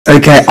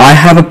Okay, I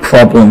have a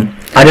problem.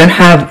 I don't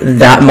have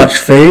that much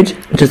food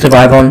to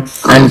survive on,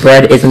 and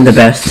bread isn't the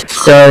best.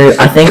 So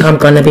I think I'm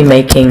gonna be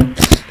making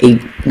a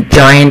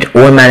giant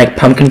automatic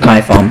pumpkin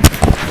pie farm.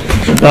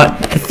 But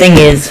the thing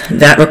is,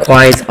 that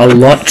requires a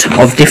lot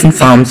of different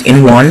farms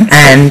in one,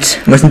 and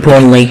most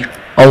importantly,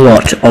 a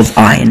lot of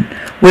iron.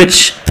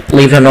 Which,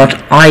 believe it or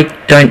not, I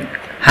don't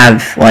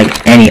have,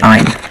 like, any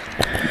iron.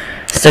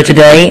 So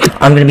today,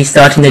 I'm going to be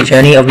starting the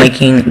journey of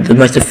making the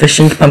most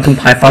efficient pumpkin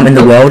pie farm in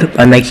the world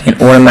by making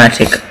an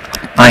automatic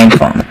iron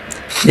farm.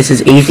 This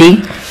is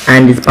easy,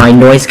 and it's by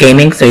Noise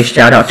Gaming, so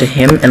shout out to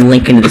him and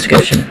link in the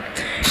description.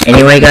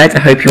 Anyway guys, I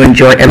hope you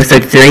enjoyed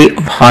episode 3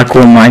 of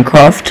Hardcore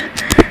Minecraft.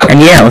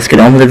 And yeah, let's get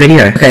on with the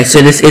video. Okay,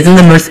 so this isn't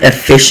the most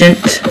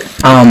efficient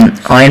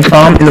iron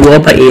farm in the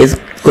world, but it is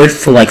good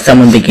for like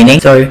someone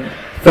beginning. So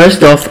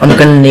first off, I'm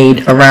going to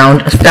need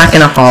around a stack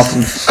and a half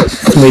of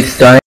smooth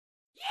stone.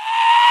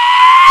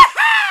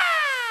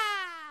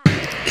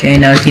 Okay,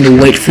 now I just need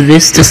to wait for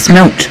this to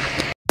smelt.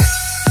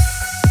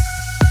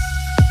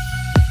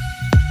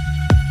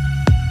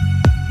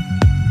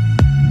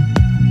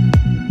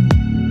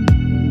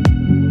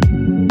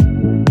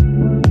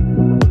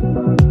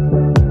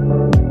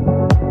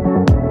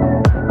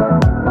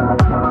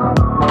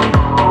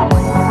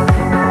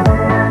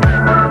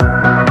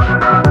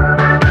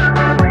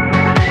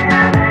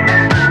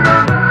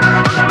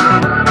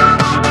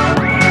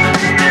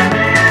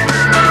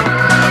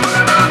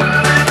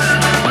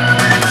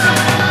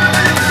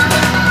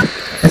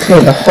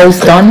 Okay, the hole's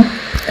done,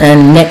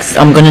 and next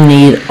I'm gonna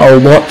need a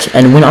lot,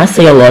 and when I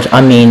say a lot, I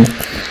mean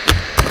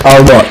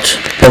a lot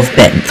of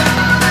beds.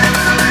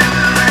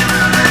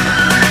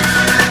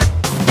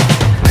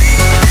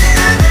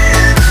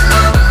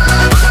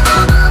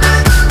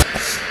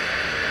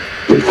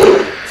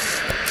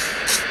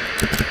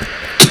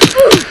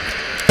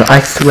 I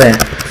swear,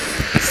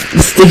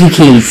 sticky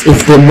keys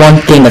is the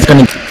one thing that's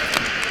gonna...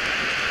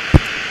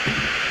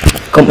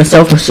 Got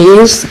myself some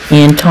shears,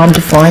 and time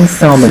to find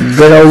some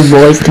good old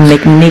boys to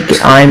make naked.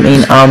 I'm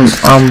gonna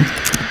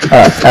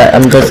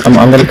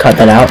cut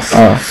that out.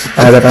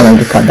 I'm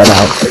gonna cut that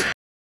out.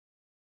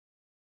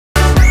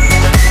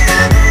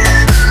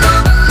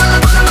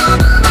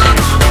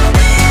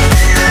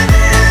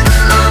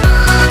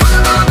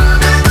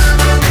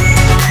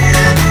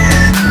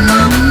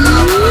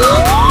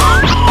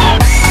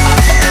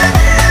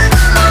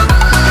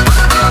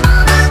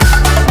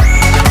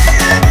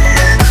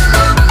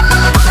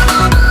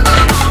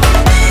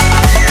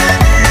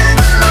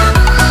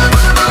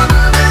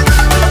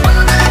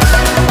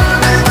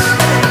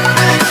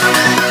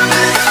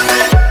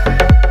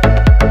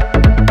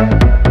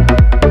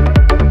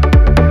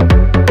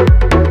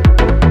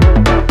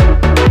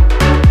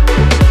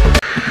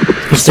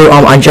 So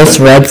I just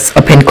read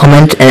a pinned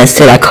comment and it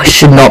said I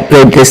should not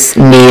build this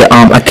near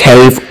a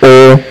cave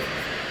or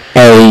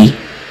a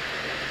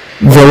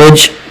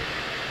village,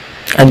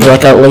 and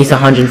like at least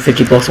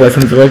 150 blocks away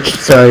from village.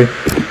 So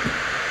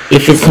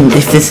if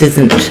this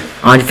isn't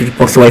 150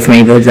 blocks away from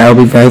any village, that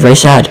will be very, very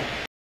sad.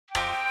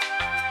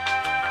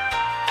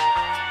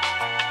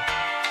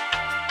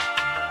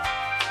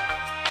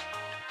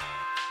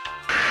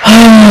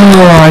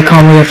 Oh, I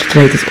can't really have to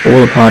take this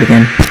all apart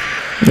again.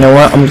 You know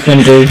what? I'm just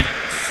gonna do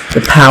the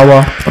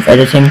power of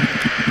editing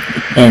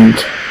and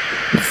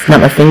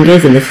snap my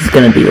fingers, and this is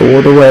going to be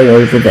all the way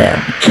over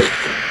there.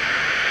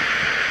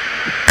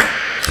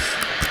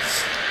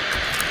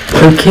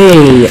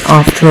 Okay,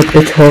 after a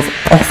bit of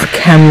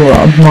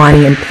off-camera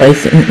mining and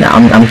placing... No,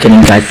 I'm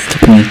kidding guys, it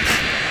took me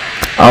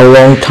a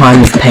long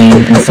time of pain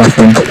and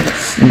suffering.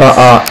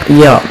 But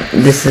yeah,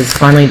 this is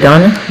finally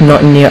done,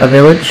 not near a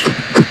village,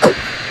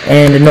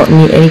 and not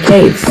near any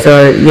caves.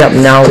 So yeah,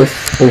 now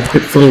this will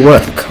hopefully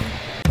work.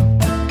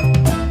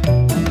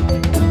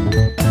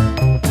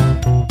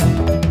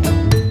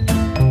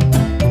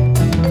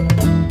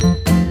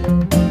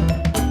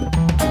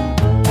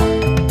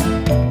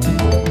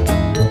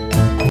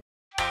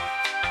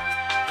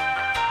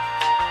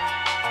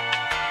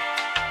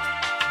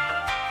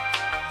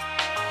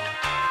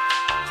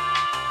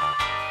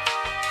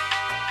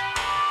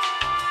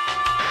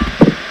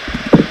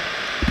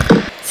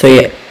 So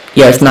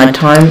yeah, it's night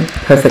time,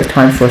 perfect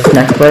time for a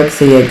snack break,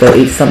 so yeah, go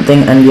eat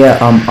something, and yeah,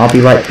 I'll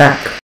be right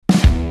back.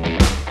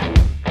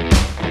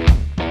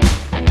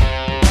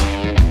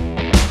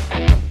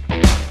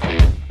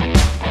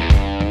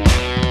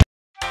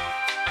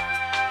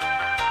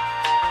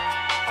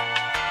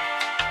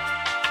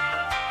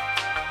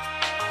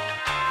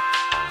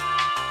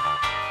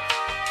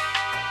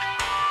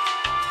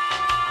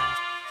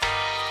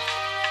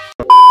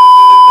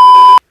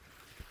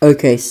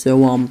 Okay,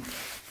 so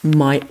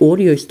my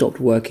audio stopped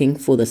working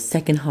for the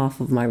second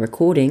half of my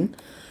recording,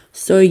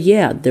 so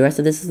yeah, the rest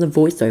of this is a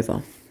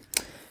voiceover.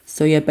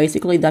 So yeah,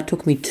 basically that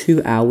took me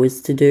 2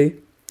 hours to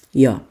do.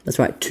 Yeah, that's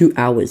right, 2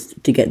 hours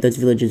to get those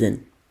villagers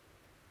in.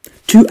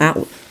 2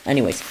 hours!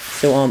 Anyways,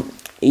 so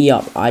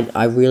yeah,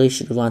 I really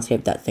should have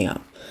landscaped that thing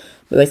out.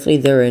 But basically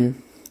they're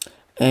in,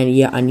 and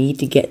yeah, I need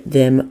to get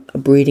them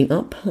breeding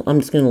up. I'm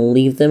just gonna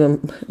leave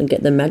them and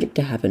get the magic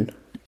to happen.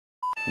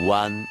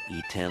 One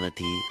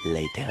eternity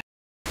later.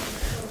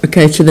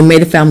 Okay, so they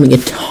made the family a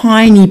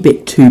tiny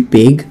bit too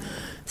big.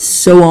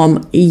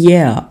 So,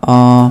 yeah,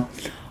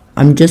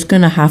 I'm just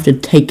gonna have to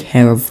take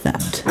care of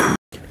that.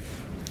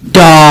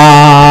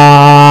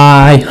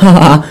 Die!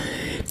 Haha!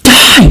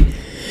 Die!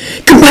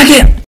 Come back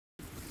here!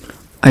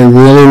 I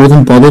really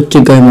wasn't bothered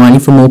to go mining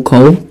for more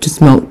coal to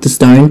smelt the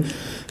stone.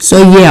 So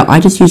yeah, I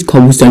just used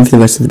cobblestone for the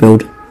rest of the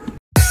build.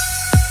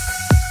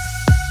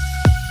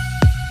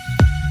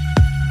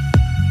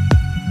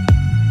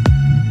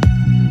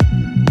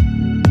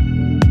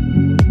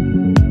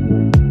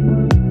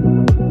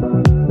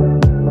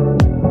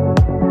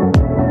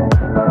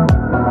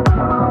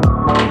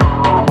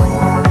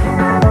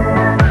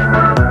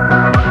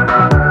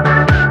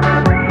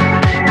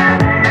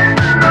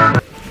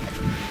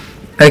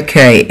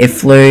 Okay, it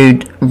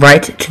flowed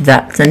right to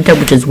that center,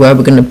 which is where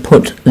we're going to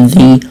put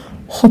the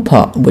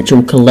hopper, which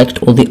will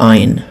collect all the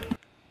iron.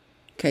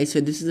 Okay,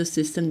 so this is a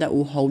system that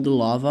will hold the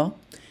lava.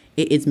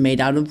 It is made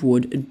out of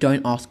wood,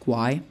 don't ask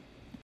why.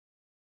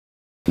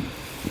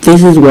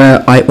 This is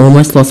where I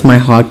almost lost my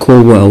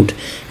hardcore world.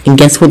 And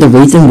guess what the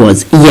reason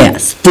was? Yeah,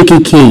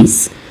 sticky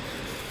keys.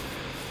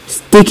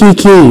 Sticky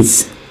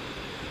keys.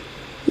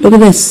 Look at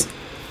this.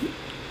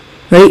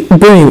 Right?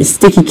 Boom,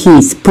 sticky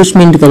keys. Push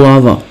me into the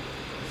lava.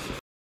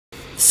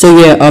 So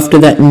yeah, after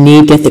that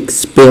near-death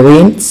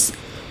experience,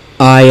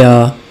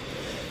 I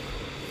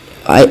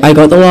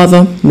got the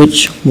lava,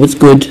 which was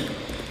good.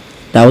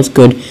 That was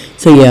good.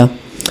 So yeah,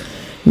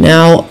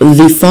 now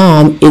the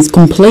farm is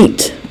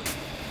complete.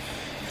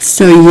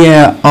 So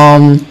yeah,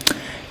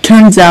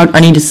 turns out I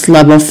need to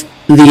slab off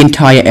the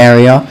entire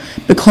area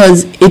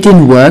because it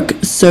didn't work.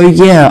 So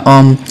yeah,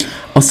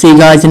 I'll see you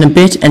guys in a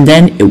bit and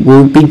then it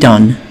will be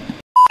done.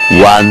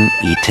 One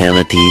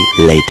eternity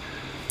later.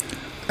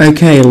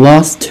 Okay,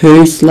 last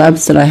 2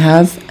 slabs that I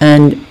have,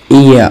 and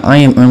yeah, I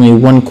am only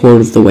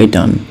 1/4 of the way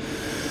done.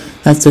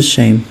 That's a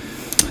shame.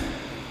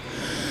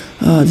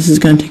 This is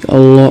going to take a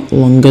lot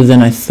longer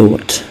than I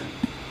thought.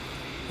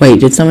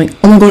 Wait, did something...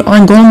 Oh my god,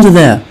 iron golems are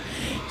there!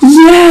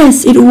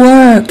 Yes, it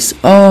works!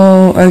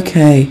 Oh,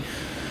 okay.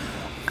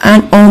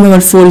 And oh my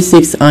god,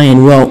 46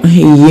 iron. Well,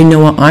 you know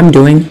what I'm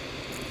doing.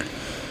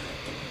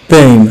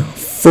 Boom.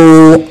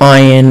 Full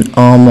iron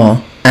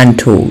armor and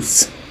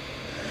tools.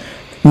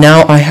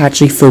 Now I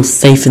actually feel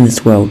safe in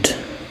this world.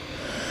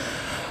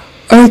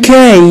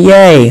 Okay,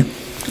 yay.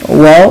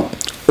 Well,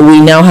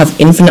 we now have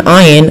infinite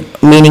iron,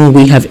 meaning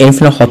we have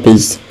infinite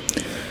hoppers.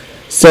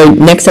 So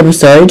next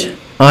episode,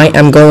 I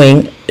am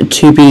going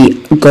to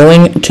be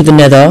going to the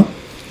nether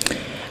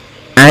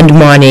and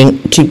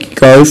mining to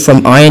go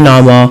from iron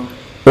armor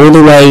all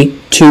the way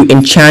to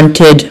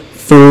enchanted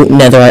full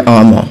netherite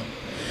armor.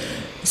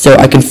 So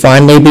I can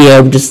finally be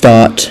able to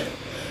start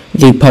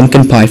the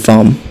pumpkin pie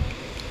farm.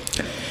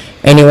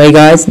 Anyway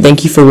guys,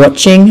 thank you for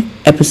watching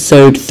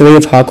episode 3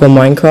 of Hardcore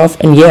Minecraft,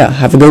 and yeah,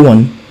 have a good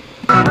one.